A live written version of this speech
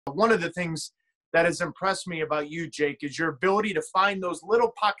One of the things that has impressed me about you, Jake, is your ability to find those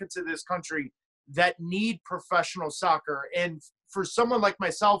little pockets of this country that need professional soccer. And for someone like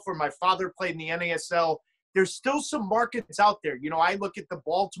myself, where my father played in the NASL, there's still some markets out there. You know, I look at the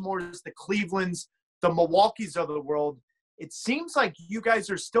Baltimores, the Clevelands, the Milwaukees of the world. It seems like you guys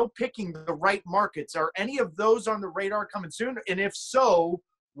are still picking the right markets. Are any of those on the radar coming soon? And if so,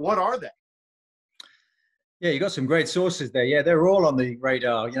 what are they? Yeah, you got some great sources there. Yeah, they're all on the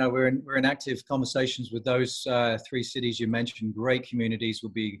radar. You know, we're in active conversations with those three cities you mentioned. Great communities,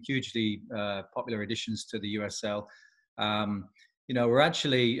 will be hugely popular additions to the USL. You know, we're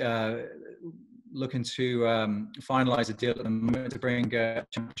actually looking to finalize a deal at the moment to bring a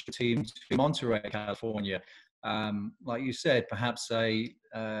championship team to Monterey, California. Like you said, perhaps you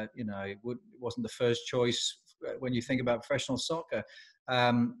know, it wasn't the first choice when you think about professional soccer.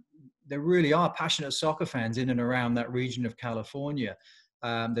 There really are passionate soccer fans in and around that region of California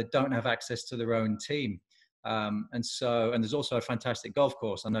that don't have access to their own team. And there's also a fantastic golf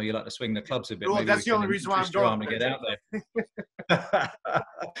course. I know you like to swing the clubs a bit. Well, maybe that's the only reason why I'm going to get out there.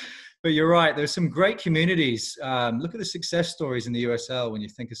 But you're right. There's some great communities. Look at the success stories in the USL when you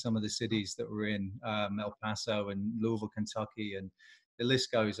think of some of the cities that we're in, El Paso and Louisville, Kentucky, and the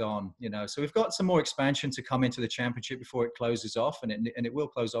list goes on. You know, so we've got some more expansion to come into the championship before it closes off, and it will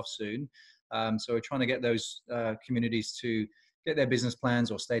close off soon. So we're trying to get those communities to get their business plans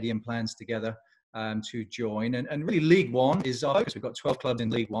or stadium plans together to join. And really, League One is our focus. We've got 12 clubs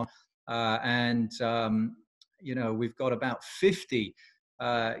in League One, you know, we've got about 50.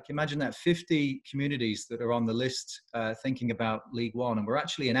 Can you imagine that? 50 communities that are on the list thinking about League One, and we're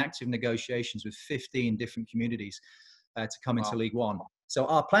actually in active negotiations with 15 different communities to come into League One. So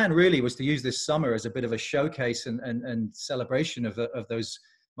our plan really was to use this summer as a bit of a showcase and celebration of those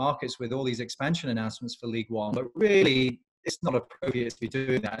markets with all these expansion announcements for League One. But really, it's not appropriate to be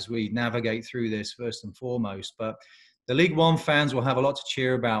doing that as we navigate through this first and foremost. But the League One fans will have a lot to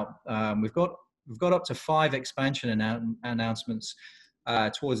cheer about. We've got up to 5 expansion announcements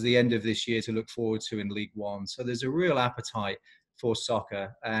towards the end of this year to look forward to in League One. So there's a real appetite for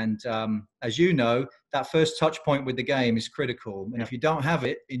soccer. And as you know, that first touch point with the game is critical. And if you don't have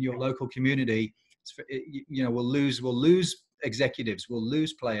it in your local community, you know, we'll lose executives, we'll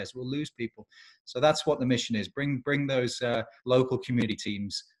lose players, we'll lose people. So that's what the mission is. Bring those local community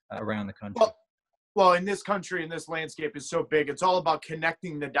teams around the country. Well, in this country, and this landscape is so big, it's all about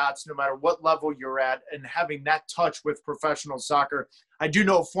connecting the dots no matter what level you're at and having that touch with professional soccer. I do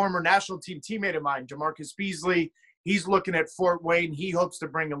know a former national team teammate of mine, Jamarcus Beasley. He's looking at Fort Wayne. He hopes to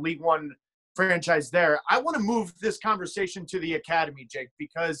bring a League One franchise there. I want to move this conversation to the academy, Jake,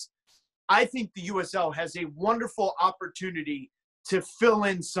 because I think the USL has a wonderful opportunity to fill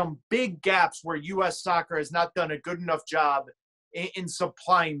in some big gaps where U.S. soccer has not done a good enough job in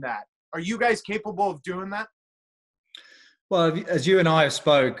supplying that. Are you guys capable of doing that? Well, as you and I have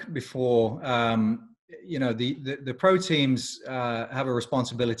spoke before, you know, the pro teams have a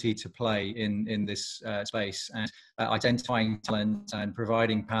responsibility to play in this space, and identifying talent and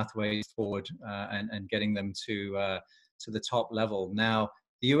providing pathways forward and getting them to the top level. Now,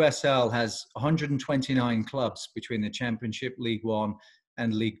 the USL has 129 clubs between the Championship, League One,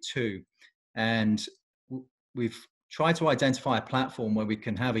 and League Two, and we've tried to identify a platform where we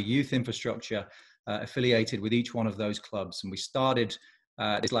can have a youth infrastructure affiliated with each one of those clubs. And we started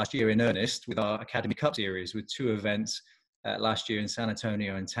this last year in earnest with our Academy Cup series with 2 events last year in San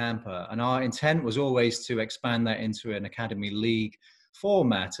Antonio and Tampa. And our intent was always to expand that into an Academy League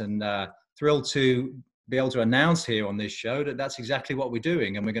format, and thrilled to be able to announce here on this show that that's exactly what we're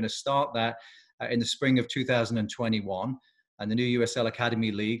doing. And we're going to start that in the spring of 2021. And the new USL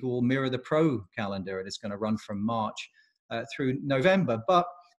Academy League will mirror the pro calendar, and it's going to run from March through November, but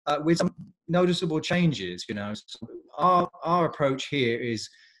with some noticeable changes. You know, so our approach here is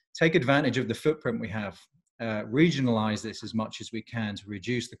take advantage of the footprint we have, regionalize this as much as we can to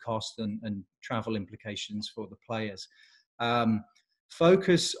reduce the cost and travel implications for the players.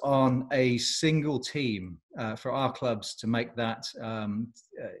 Focus on a single team for our clubs to make that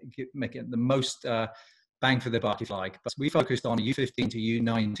make it the most bang for the buck, if you like. But we focused on a U15 to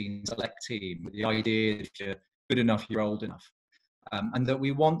U19 select team with the idea that if you're good enough, you're old enough. And that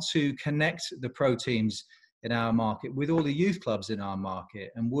we want to connect the pro teams in our market with all the youth clubs in our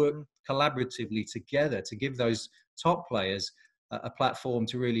market and work collaboratively together to give those top players a platform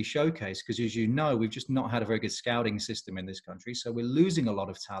to really showcase. Because as you know, we've just not had a very good scouting system in this country. So we're losing a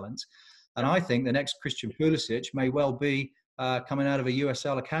lot of talent. And I think the next Christian Pulisic may well be coming out of a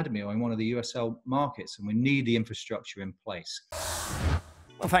USL academy or in one of the USL markets, and we need the infrastructure in place.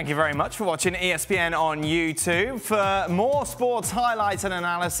 Well, thank you very much for watching ESPN on YouTube. For more sports highlights and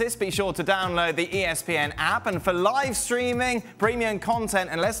analysis, be sure to download the ESPN app. And for live streaming, premium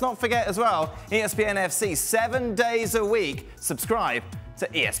content, and let's not forget as well, ESPN FC 7 days a week. Subscribe to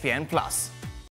ESPN+.